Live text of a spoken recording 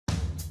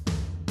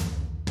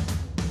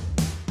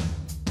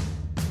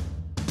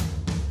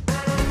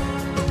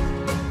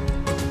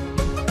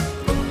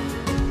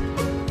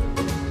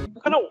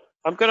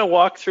I'm going to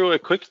walk through a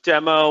quick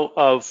demo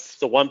of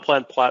the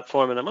OnePlan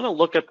platform, and I'm going to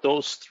look at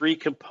those three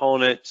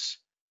components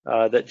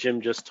that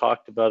Jim just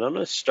talked about. I'm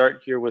going to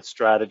start here with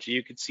strategy.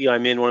 You can see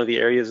I'm in one of the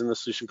areas in the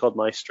solution called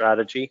My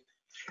Strategy.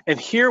 And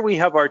here we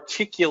have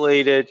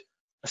articulated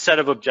a set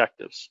of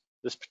objectives.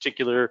 This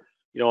particular,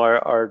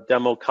 our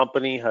demo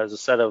company has a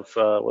set of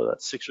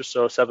 6 or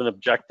so, 7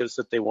 objectives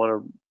that they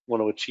want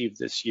to achieve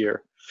this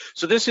year.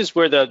 So this is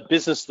where the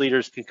business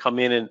leaders can come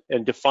in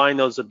and define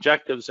those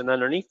objectives, and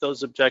underneath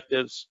those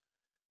objectives,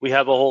 we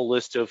have a whole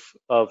list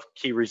of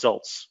key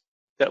results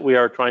that we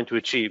are trying to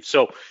achieve.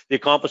 So the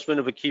accomplishment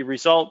of a key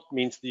result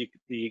means the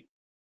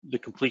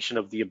completion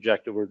of the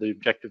objective, or the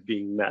objective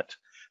being met.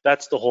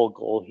 That's the whole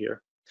goal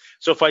here.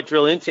 So if I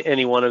drill into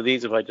any one of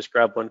these, if I just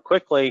grab one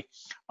quickly,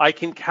 I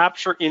can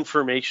capture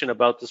information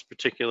about this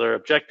particular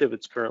objective.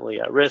 It's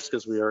currently at risk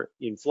as we are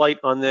in flight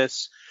on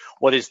this.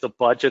 What is the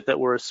budget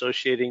that we're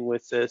associating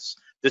with this?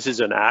 This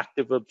is an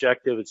active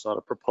objective. It's not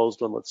a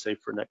proposed one, let's say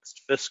for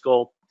next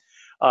fiscal.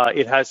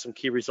 It has some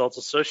key results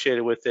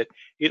associated with it.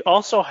 It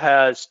also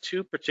has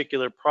 2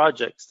 particular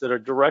projects that are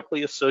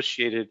directly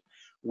associated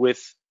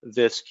with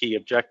this key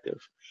objective.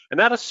 And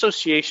that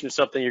association is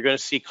something you're going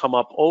to see come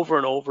up over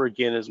and over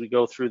again as we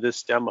go through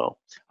this demo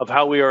of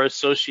how we are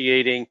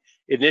associating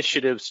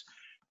initiatives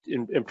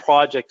and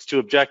projects to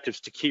objectives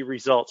to key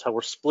results, how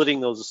we're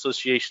splitting those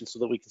associations so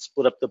that we can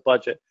split up the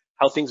budget,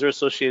 how things are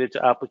associated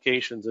to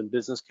applications and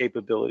business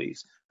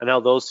capabilities, and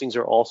how those things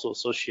are also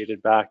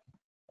associated back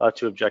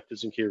to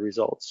objectives and key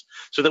results,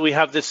 so that we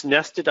have this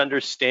nested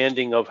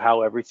understanding of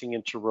how everything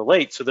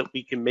interrelates, so that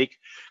we can make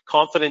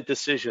confident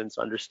decisions,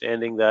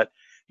 understanding that,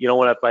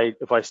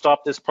 if I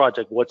stop this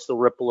project, what's the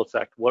ripple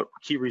effect? What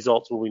key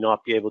results will we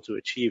not be able to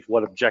achieve?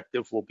 What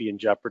objective will be in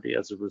jeopardy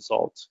as a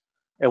result?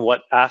 And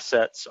what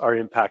assets are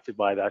impacted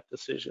by that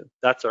decision?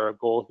 That's our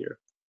goal here.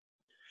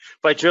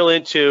 If I drill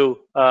into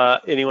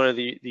any one of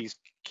these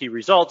key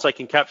results, I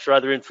can capture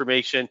other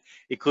information,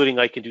 including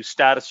I can do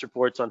status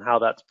reports on how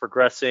that's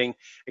progressing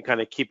and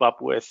kind of keep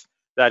up with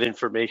that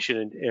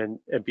information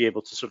and be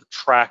able to sort of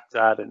track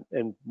that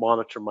and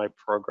monitor my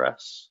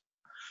progress.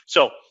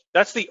 So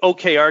that's the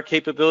OKR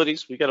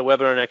capabilities. We got a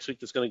webinar next week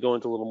that's going to go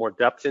into a little more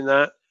depth in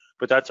that,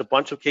 but that's a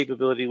bunch of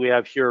capability we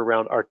have here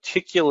around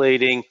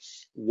articulating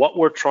what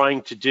we're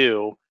trying to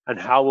do and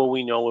how will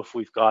we know if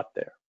we've got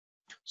there.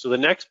 So the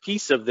next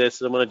piece of this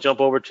is I'm going to jump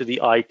over to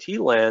the IT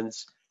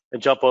lens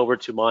and jump over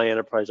to my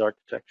enterprise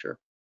architecture.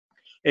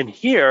 And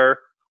here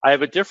I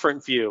have a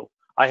different view.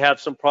 I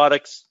have some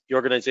products, the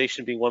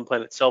organization being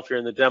OnePlan itself here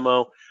in the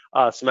demo,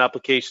 some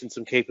applications,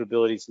 some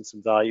capabilities, and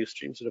some value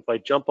streams. And if I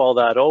jump all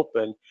that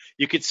open,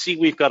 you can see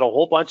we've got a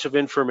whole bunch of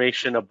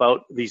information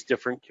about these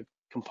different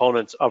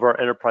components of our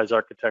enterprise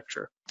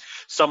architecture.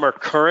 Some are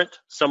current,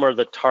 some are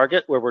the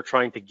target where we're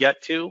trying to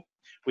get to.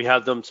 We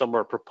have them, some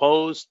are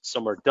proposed,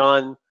 some are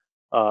done,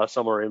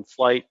 some are in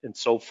flight, and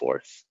so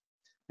forth.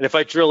 And if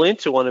I drill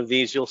into one of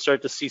these, you'll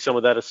start to see some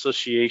of that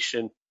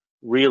association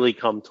really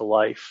come to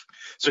life.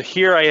 So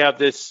here I have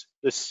this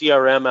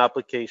CRM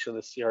application,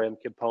 the CRM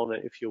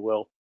component, if you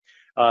will.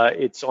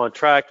 It's on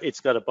track. It's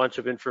got a bunch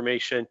of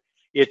information.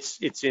 It's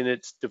in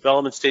its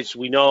development stage.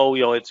 We know,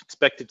 it's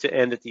expected to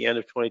end at the end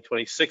of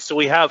 2026. So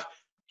we have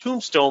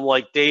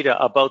tombstone-like data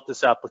about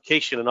this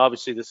application, and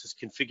obviously this is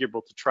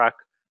configurable to track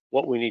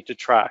what we need to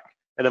track.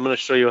 And I'm going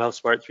to show you how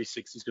Smart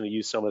 360 is going to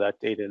use some of that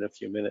data in a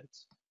few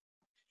minutes.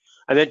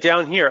 And then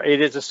down here, it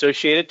is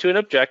associated to an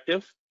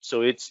objective.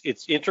 So it's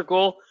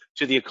integral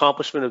to the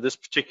accomplishment of this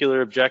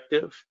particular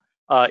objective.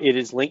 It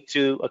is linked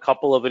to a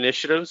couple of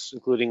initiatives,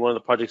 including one of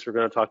the projects we're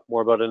going to talk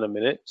more about in a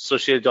minute,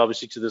 associated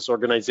obviously to this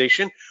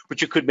organization,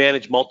 but you could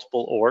manage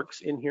multiple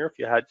orgs in here if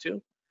you had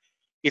to.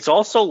 It's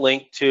also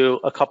linked to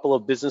a couple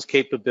of business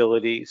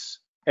capabilities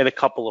and a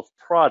couple of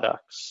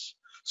products.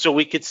 So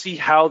we could see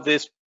how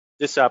this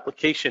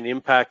application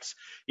impacts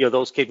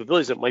those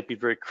capabilities that might be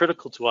very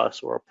critical to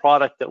us, or a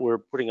product that we're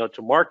putting out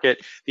to market,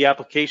 the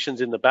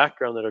applications in the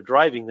background that are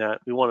driving that.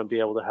 We want to be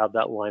able to have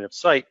that line of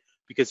sight,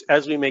 because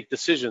as we make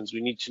decisions,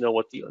 we need to know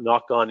what the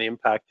knock-on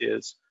impact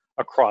is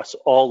across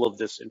all of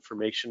this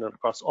information and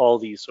across all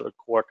these sort of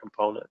core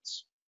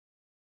components.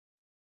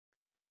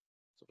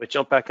 So if I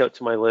jump back out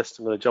to my list,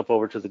 I'm going to jump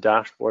over to the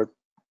dashboard.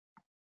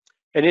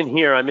 And in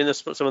here, I'm in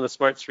some of the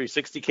Smart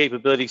 360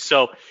 capabilities.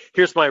 So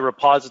here's my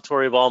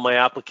repository of all my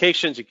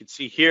applications. You can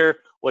see here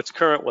what's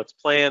current, what's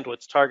planned,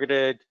 what's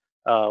targeted,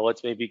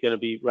 what's maybe going to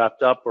be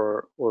wrapped up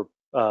or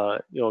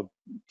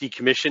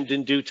decommissioned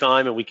in due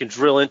time. And we can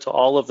drill into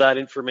all of that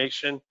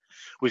information.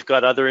 We've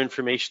got other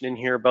information in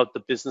here about the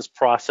business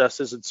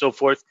processes and so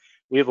forth.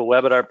 We have a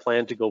webinar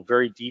plan to go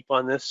very deep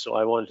on this, so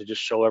I wanted to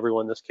just show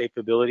everyone this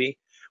capability.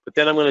 But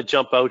then I'm going to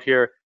jump out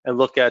here and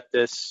look at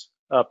this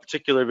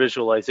particular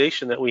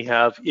visualization that we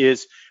have.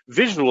 Is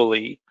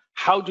visually,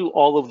 how do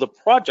all of the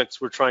projects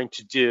we're trying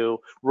to do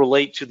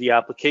relate to the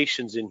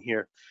applications in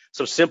here?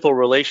 So simple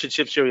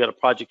relationships here. We got a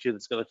project here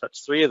that's going to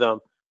touch 3 of them.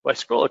 If I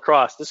scroll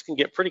across, this can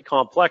get pretty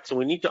complex, and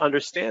we need to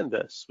understand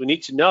this. We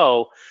need to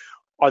know,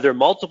 are there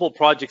multiple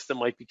projects that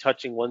might be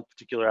touching one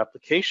particular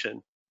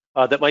application?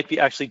 that might be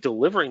actually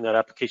delivering that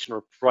application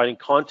or providing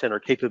content or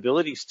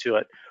capabilities to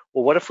it.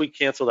 Well, what if we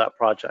cancel that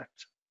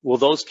project? Will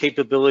those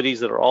capabilities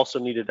that are also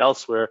needed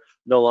elsewhere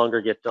no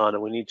longer get done?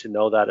 And we need to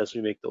know that as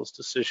we make those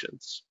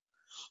decisions.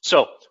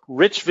 So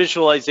rich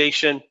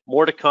visualization,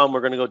 more to come.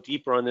 We're going to go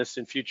deeper on this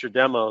in future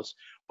demos.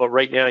 But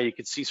right now you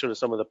can see sort of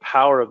some of the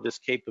power of this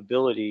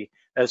capability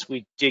as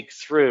we dig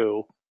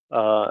through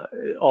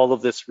all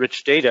of this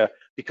rich data,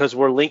 because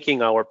we're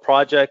linking our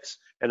projects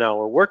and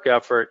our work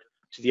effort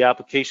to the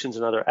applications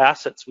and other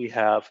assets we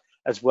have,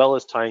 as well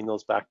as tying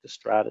those back to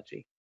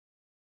strategy.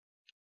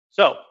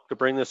 So to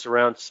bring this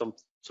around to some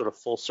sort of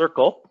full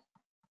circle,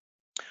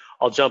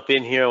 I'll jump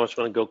in here. I just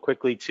want to go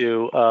quickly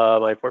to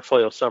my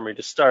portfolio summary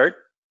to start.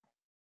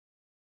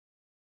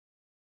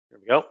 There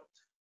we go.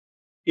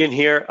 In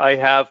here, I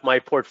have my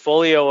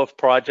portfolio of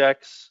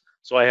projects.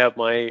 So I have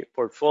my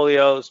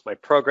portfolios, my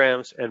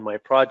programs, and my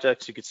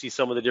projects. You can see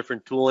some of the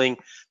different tooling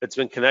that's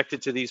been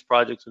connected to these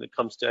projects when it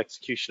comes to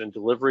execution and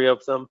delivery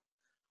of them.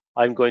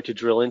 I'm going to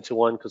drill into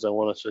one because I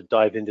want to sort of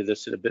dive into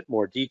this in a bit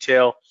more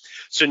detail.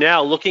 So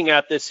now looking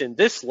at this in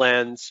this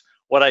lens,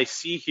 what I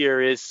see here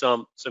is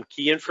some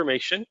key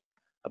information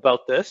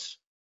about this.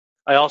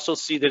 I also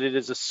see that it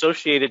is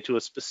associated to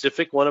a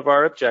specific one of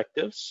our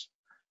objectives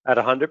at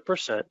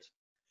 100%.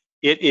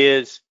 It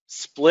is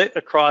split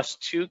across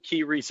two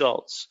key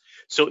results.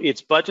 So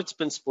its budget's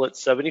been split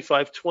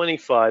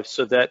 75-25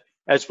 so that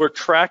as we're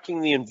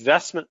tracking the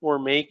investment we're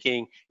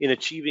making in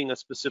achieving a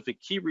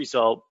specific key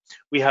result,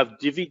 we have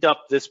divvied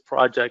up this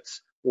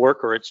project's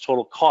work or its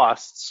total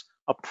costs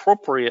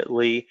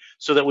appropriately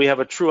so that we have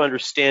a true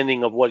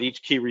understanding of what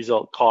each key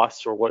result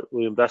costs or what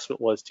the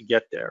investment was to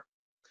get there.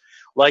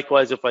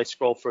 Likewise, if I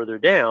scroll further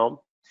down,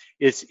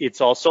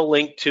 it's also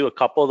linked to a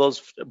couple of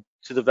those,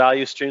 to the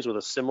value streams with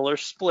a similar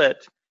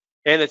split,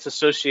 and it's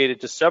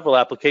associated to several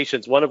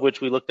applications, one of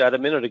which we looked at a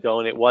minute ago,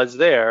 and it was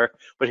there,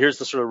 but here's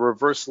the sort of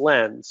reverse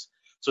lens.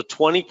 So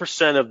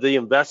 20% of the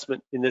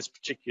investment in this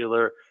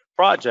particular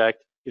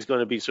project is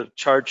going to be sort of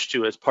charged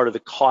to as part of the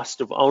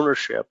cost of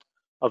ownership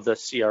of the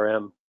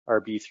CRM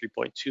RB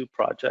 3.2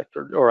 project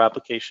or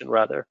application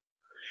rather.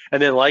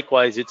 And then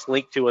likewise, it's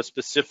linked to a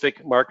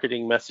specific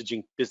marketing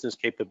messaging business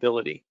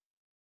capability.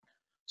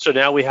 So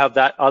now we have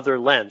that other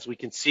lens. We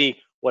can see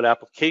what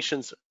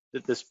applications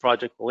that this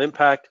project will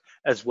impact,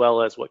 as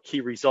well as what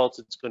key results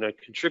it's going to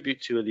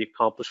contribute to the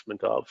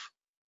accomplishment of,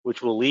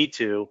 which will lead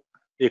to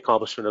the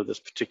accomplishment of this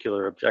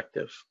particular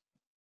objective.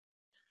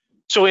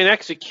 So in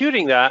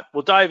executing that,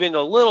 we'll dive in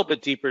a little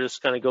bit deeper,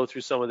 just kind of go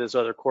through some of this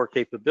other core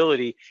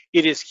capability.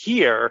 It is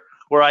here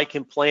where I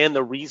can plan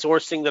the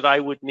resourcing that I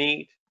would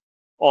need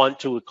on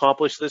to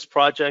accomplish this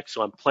project.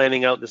 So I'm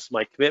planning out, this is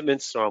my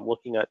commitments, so I'm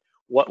looking at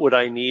what would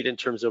I need in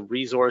terms of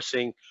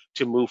resourcing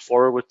to move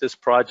forward with this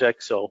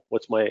project. So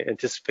what's my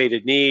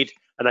anticipated need?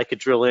 And I could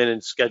drill in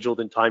and schedule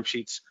in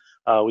timesheets.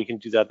 We can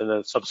do that in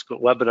a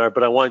subsequent webinar,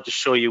 but I wanted to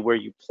show you where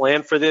you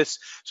plan for this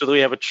so that we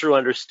have a true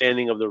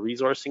understanding of the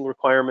resourcing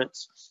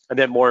requirements. And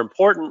then more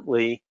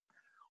importantly,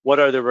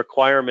 what are the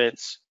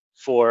requirements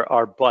for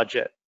our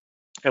budget?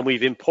 And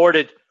we've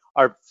imported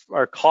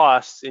our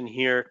costs in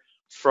here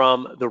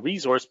from the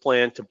resource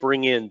plan to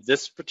bring in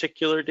this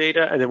particular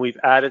data, and then we've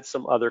added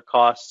some other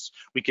costs.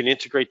 We can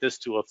integrate this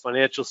to a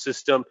financial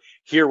system.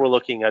 Here we're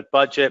looking at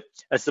budget.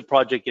 As the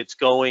project gets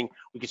going,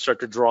 we can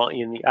start to draw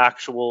in the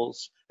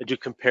actuals and do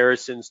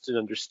comparisons to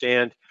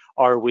understand,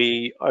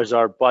 is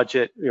our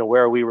budget,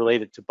 where are we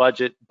related to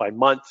budget by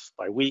month,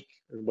 by week,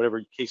 or whatever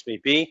the case may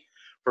be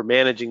for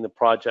managing the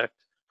project.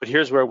 But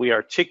here's where we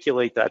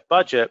articulate that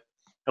budget.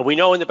 And we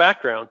know in the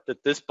background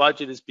that this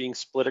budget is being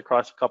split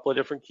across a couple of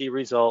different key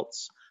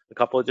results, a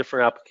couple of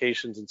different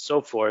applications and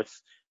so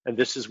forth. And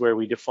this is where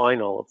we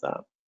define all of that.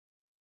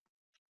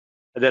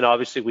 And then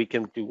obviously we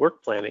can do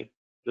work planning.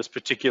 This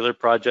particular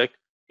project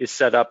is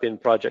set up in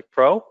Project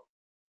Pro.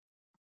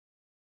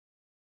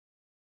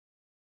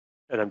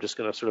 And I'm just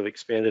going to sort of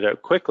expand it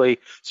out quickly.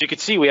 So you can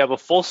see we have a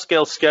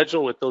full-scale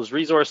schedule with those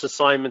resource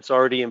assignments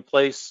already in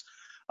place.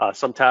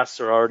 Some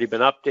tasks are already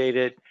been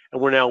updated, and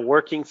we're now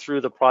working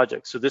through the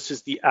project. So this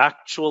is the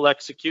actual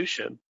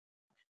execution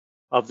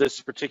of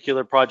this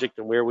particular project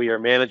and where we are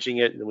managing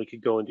it, and then we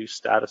could go and do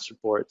status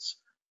reports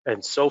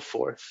and so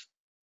forth.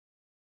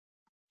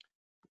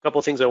 A couple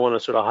of things I want to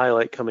sort of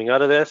highlight coming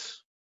out of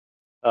this.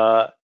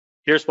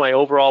 Here's my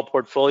overall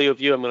portfolio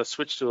view. I'm going to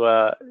switch to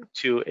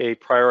a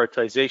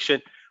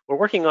prioritization. We're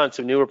working on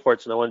some new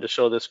reports, and I wanted to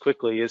show this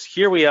quickly. Is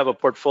here we have a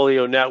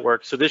portfolio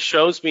network. So this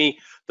shows me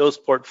those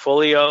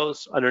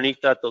portfolios,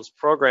 underneath that, those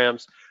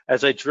programs.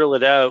 As I drill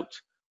it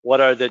out, what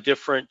are the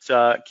different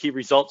key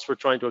results we're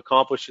trying to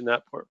accomplish in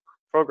that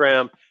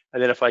program?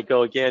 And then if I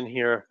go again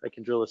here, I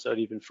can drill this out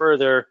even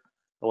further.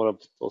 I want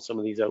to pull some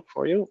of these out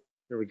for you.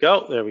 There we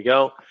go. There we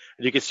go.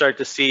 And you can start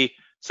to see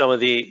some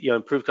of the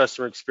improved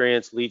customer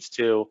experience leads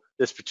to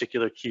this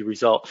particular key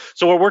result.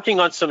 So we're working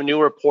on some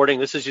new reporting.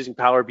 This is using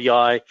Power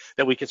BI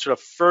that we can sort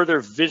of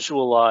further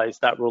visualize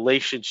that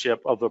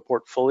relationship of the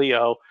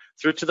portfolio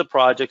through to the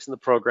projects and the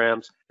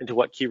programs and to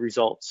what key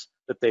results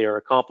that they are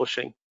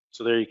accomplishing.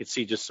 So there you can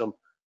see just some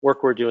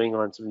work we're doing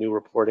on some new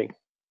reporting.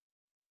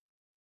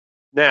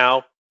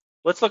 Now,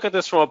 let's look at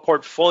this from a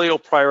portfolio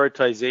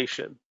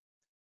prioritization.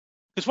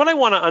 Because what I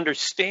want to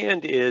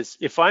understand is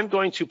if I'm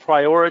going to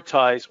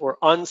prioritize or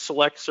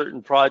unselect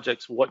certain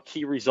projects, what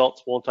key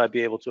results won't I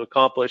be able to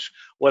accomplish?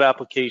 What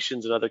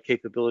applications and other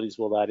capabilities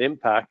will that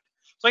impact?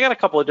 So I got a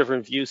couple of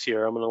different views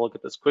here. I'm going to look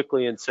at this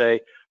quickly and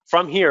say,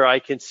 from here, I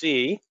can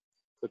see,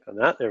 click on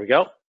that, there we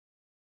go.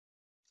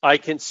 I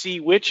can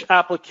see which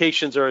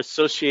applications are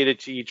associated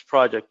to each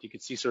project. You can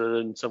see sort of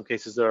in some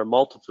cases there are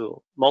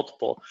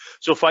multiple.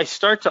 So if I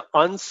start to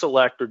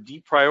unselect or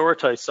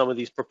deprioritize some of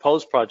these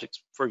proposed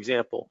projects, for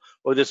example,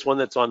 or this one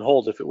that's on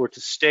hold, if it were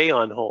to stay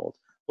on hold,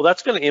 well,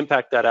 that's going to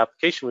impact that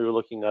application we were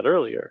looking at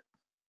earlier.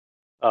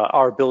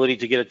 Our ability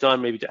to get it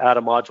done, maybe to add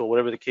a module,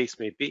 whatever the case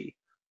may be.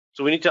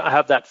 So we need to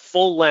have that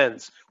full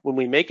lens. When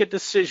we make a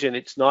decision,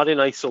 it's not in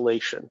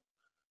isolation.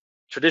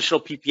 Traditional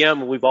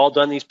PPM, we've all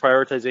done these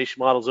prioritization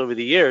models over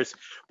the years,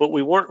 but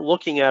we weren't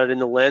looking at it in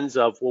the lens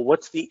of, well,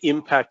 what's the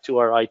impact to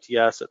our IT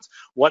assets?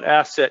 What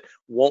asset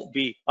won't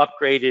be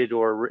upgraded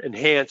or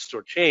enhanced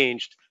or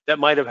changed that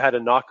might have had a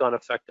knock-on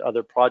effect to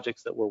other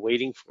projects that were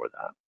waiting for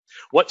that?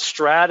 What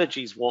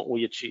strategies won't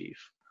we achieve?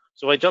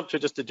 So I jumped to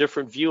just a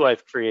different view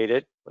I've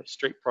created, my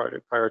straight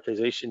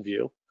prioritization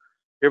view.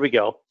 Here we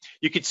go.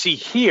 You can see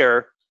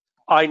here,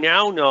 I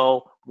now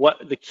know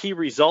what the key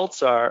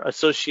results are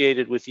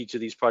associated with each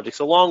of these projects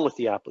along with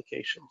the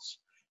applications.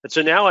 And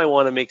so now I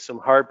want to make some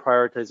hard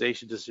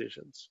prioritization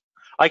decisions.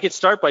 I could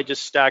start by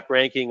just stack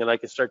ranking and I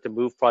could start to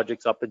move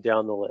projects up and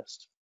down the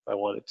list if I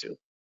wanted to.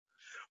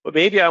 But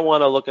maybe I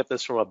want to look at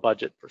this from a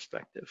budget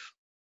perspective.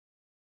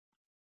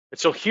 And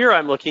so here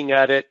I'm looking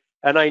at it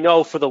and I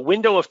know for the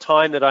window of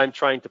time that I'm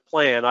trying to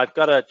plan, I've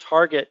got a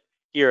target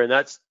here and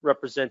that's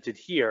represented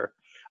here.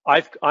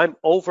 I'm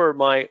over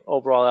my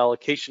overall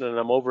allocation and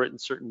I'm over it in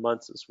certain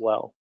months as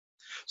well.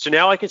 So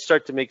now I can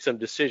start to make some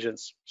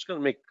decisions. I'm just going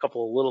to make a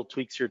couple of little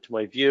tweaks here to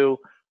my view.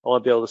 I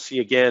want to be able to see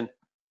again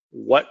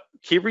what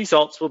key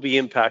results will be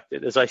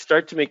impacted as I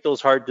start to make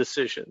those hard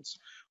decisions.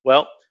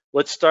 Well,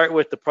 let's start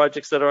with the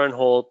projects that are on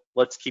hold.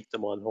 Let's keep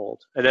them on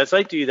hold. And as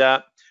I do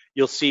that,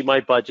 you'll see my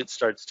budget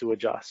starts to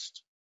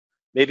adjust.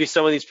 Maybe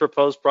some of these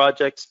proposed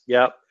projects,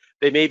 yeah,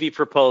 they may be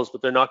proposed,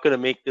 but they're not going to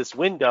make this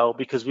window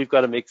because we've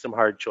got to make some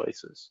hard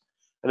choices.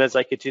 And as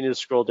I continue to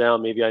scroll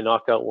down, maybe I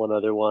knock out one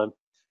other one.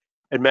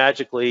 And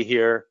magically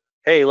here,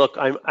 hey, look,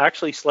 I'm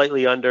actually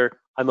slightly under.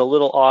 I'm a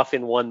little off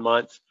in 1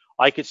 month.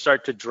 I could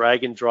start to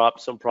drag and drop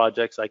some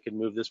projects. I could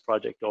move this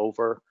project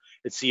over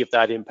and see if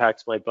that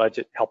impacts my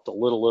budget. Helped a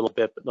little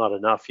bit, but not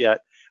enough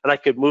yet. And I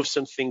could move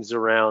some things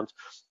around.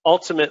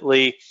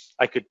 Ultimately,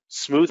 I could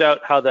smooth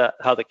out how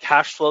the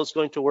cash flow is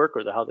going to work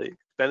or how the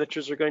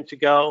expenditures are going to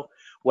go,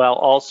 while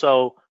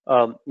also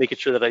making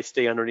sure that I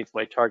stay underneath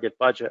my target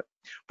budget.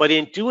 But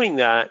in doing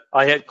that,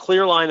 I had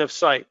clear line of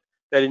sight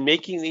that in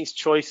making these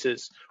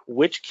choices,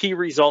 which key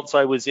results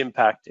I was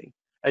impacting,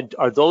 and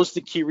are those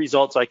the key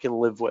results I can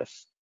live with?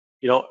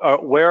 You know,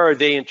 where are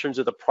they in terms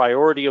of the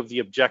priority of the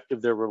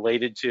objective they're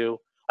related to?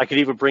 I could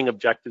even bring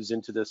objectives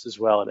into this as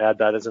well and add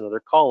that as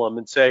another column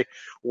and say,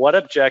 what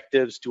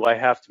objectives do I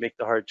have to make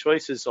the hard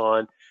choices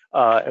on,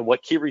 and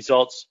what key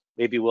results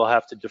maybe we'll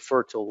have to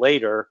defer till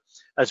later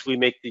as we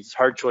make these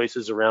hard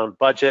choices around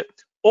budget.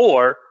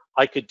 Or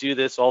I could do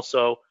this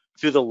also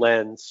through the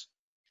lens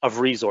of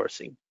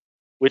resourcing.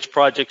 Which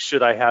projects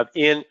should I have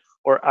in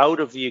or out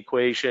of the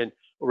equation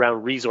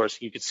around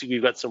resourcing? You can see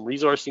we've got some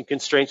resourcing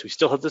constraints. We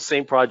still have the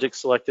same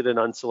projects selected and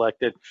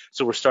unselected.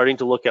 So we're starting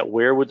to look at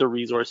where would the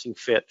resourcing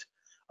fit?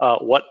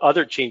 What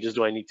other changes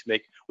do I need to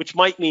make? Which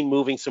might mean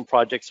moving some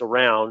projects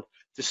around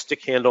to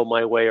stick handle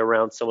my way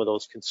around some of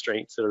those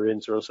constraints that are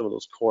in some of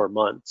those core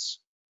months.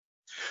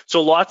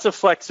 So lots of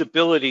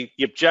flexibility.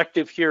 The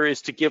objective here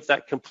is to give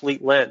that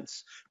complete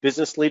lens.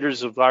 Business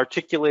leaders have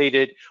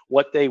articulated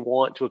what they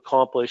want to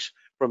accomplish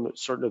from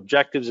certain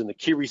objectives and the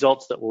key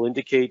results that will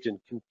indicate and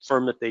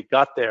confirm that they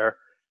got there.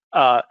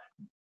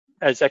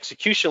 As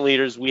execution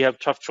leaders, we have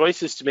tough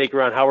choices to make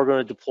around how we're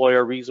going to deploy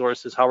our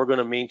resources, how we're going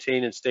to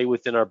maintain and stay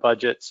within our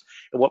budgets,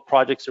 and what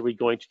projects are we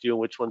going to do and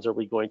which ones are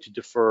we going to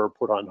defer or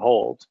put on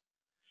hold.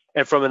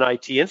 And from an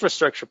IT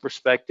infrastructure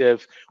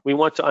perspective, we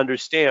want to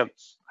understand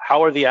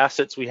how are the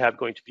assets we have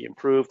going to be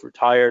improved,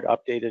 retired,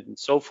 updated, and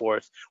so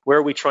forth? Where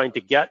are we trying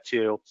to get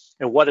to?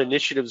 And what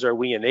initiatives are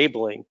we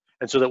enabling?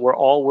 And so that we're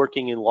all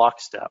working in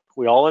lockstep.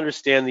 We all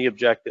understand the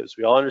objectives.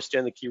 We all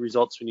understand the key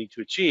results we need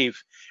to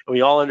achieve. And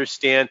we all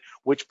understand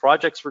which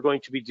projects we're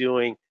going to be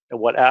doing and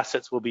what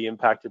assets will be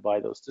impacted by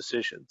those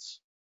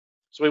decisions.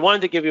 So we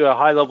wanted to give you a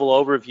high-level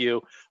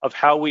overview of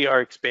how we are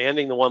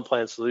expanding the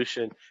OnePlan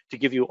solution to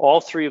give you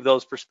all three of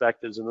those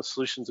perspectives and the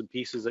solutions and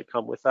pieces that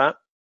come with that.